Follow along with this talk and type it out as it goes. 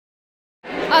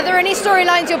Are there any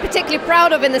storylines you're particularly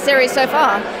proud of in the series so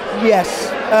far? Yes.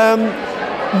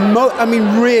 I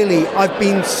mean, really, I've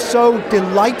been so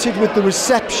delighted with the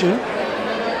reception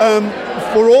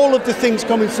for all of the things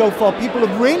coming so far. People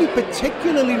have really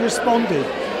particularly responded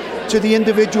to the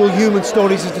individual human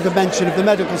stories as a dimension of the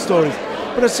medical stories.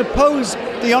 But I suppose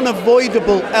the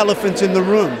unavoidable elephant in the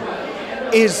room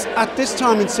is, at this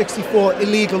time in '64,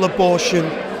 illegal abortion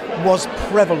was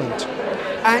prevalent.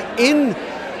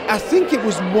 I think it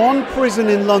was one prison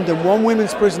in London, one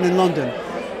women's prison in London,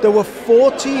 there were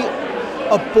 40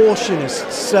 abortionists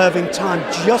serving time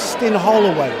just in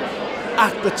Holloway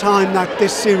at the time that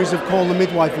this series of Call the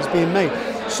Midwife was being made.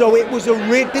 So it was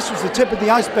this was the tip of the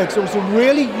iceberg, so it was a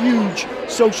really huge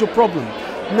social problem.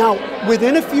 Now,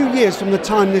 within a few years from the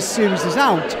time this series is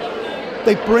out,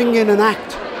 they bring in an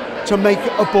act to make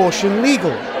abortion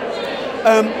legal.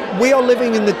 We are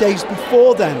living in the days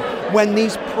before then, when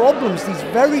these problems, these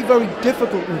very, very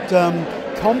difficult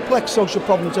and complex social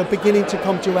problems are beginning to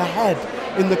come to a head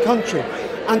in the country.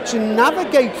 And to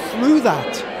navigate through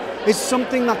that is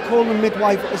something that Call the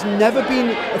Midwife has never been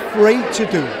afraid to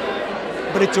do.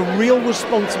 But it's a real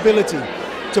responsibility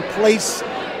to place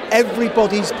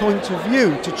everybody's point of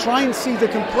view, to try and see the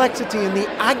complexity and the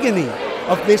agony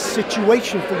of this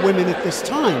situation for women at this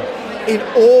time in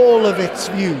all of its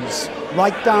views,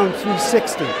 right down through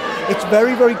 60. It's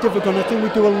very, very difficult. I think we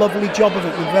do a lovely job of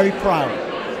it. We're very proud.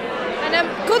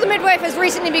 And Call the Midwife has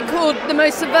recently been called the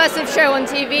most subversive show on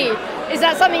TV. Is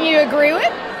that something you agree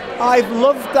with? I've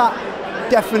loved that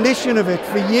definition of it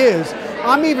for years.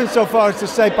 I'm even so far as to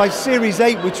say by Series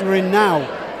 8, which we're in now,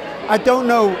 I don't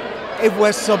know if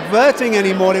we're subverting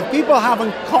anymore. If people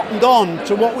haven't cottoned on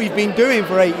to what we've been doing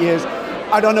for 8 years,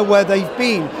 I don't know where they've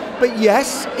been. But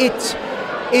yes, it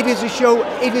is a show,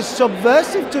 it is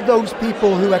subversive to those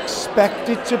people who expect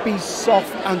it to be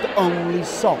soft and only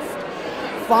soft.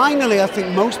 Finally, I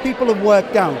think most people have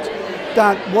worked out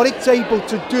that what it's able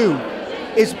to do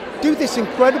is do this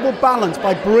incredible balance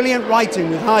by brilliant writing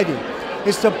with Heidi,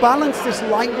 is to balance this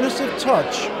lightness of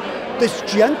touch, this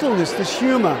gentleness, this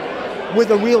humor,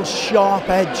 with a real sharp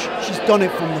edge. She's done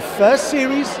it from the first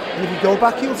series, and if you go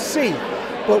back, you'll see.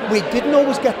 But we didn't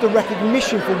always get the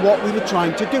recognition for what we were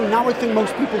trying to do. Now I think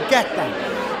most people get that.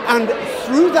 And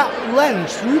through that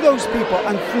lens, through those people,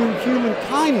 and through human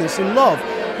kindness and love,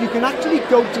 you can actually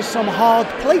go to some hard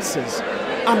places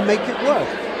and make it work.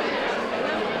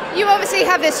 You obviously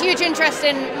have this huge interest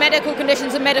in medical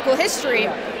conditions and medical history.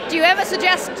 Do you ever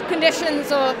suggest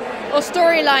conditions or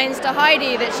storylines to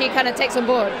Heidi that she kind of takes on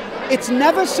board? It's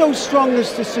never so strong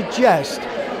as to suggest,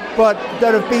 but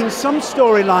there have been some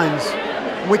storylines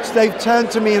which they've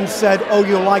turned to me and said, oh,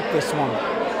 you'll like this one.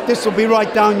 This will be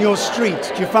right down your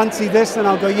street. Do you fancy this? And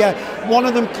I'll go, yeah. One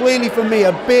of them, clearly for me,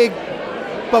 a big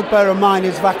bugbear of mine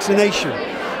is vaccination.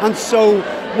 And so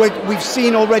we've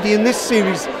seen already in this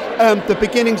series the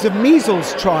beginnings of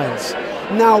measles trials.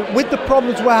 Now, with the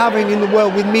problems we're having in the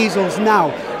world with measles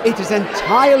now, it is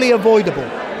entirely avoidable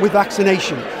with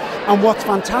vaccination. And what's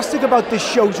fantastic about this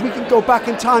show is we can go back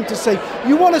in time to say,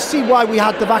 you want to see why we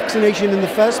had the vaccination in the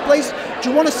first place? Do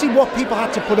you want to see what people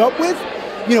had to put up with?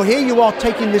 You know, here you are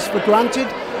taking this for granted.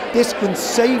 This can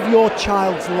save your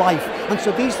child's life. And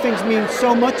so these things mean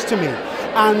so much to me.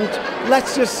 And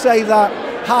let's just say that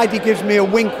Heidi gives me a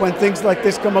wink when things like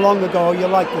this come along and go, oh, you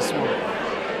like this one.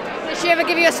 Does she ever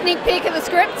give you a sneak peek at the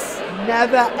scripts?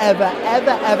 Never, ever,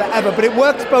 ever, ever, ever. But it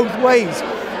works both ways.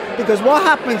 Because what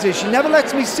happens is she never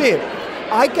lets me see it.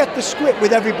 I get the script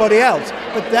with everybody else,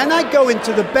 but then I go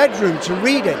into the bedroom to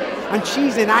read it, and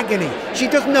she's in agony. She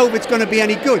doesn't know if it's going to be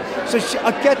any good. So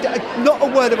I get not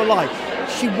a word of a lie.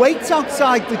 She waits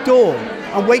outside the door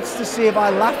and waits to see if I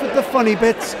laugh at the funny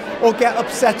bits or get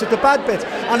upset at the bad bits.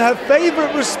 And her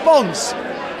favourite response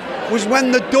was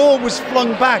when the door was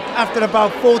flung back after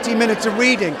about 40 minutes of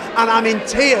reading, and I'm in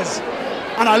tears.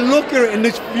 And I look at it in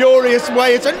this furious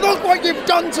way and say, look what you've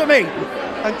done to me.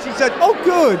 And she said, oh,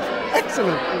 good,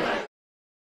 excellent.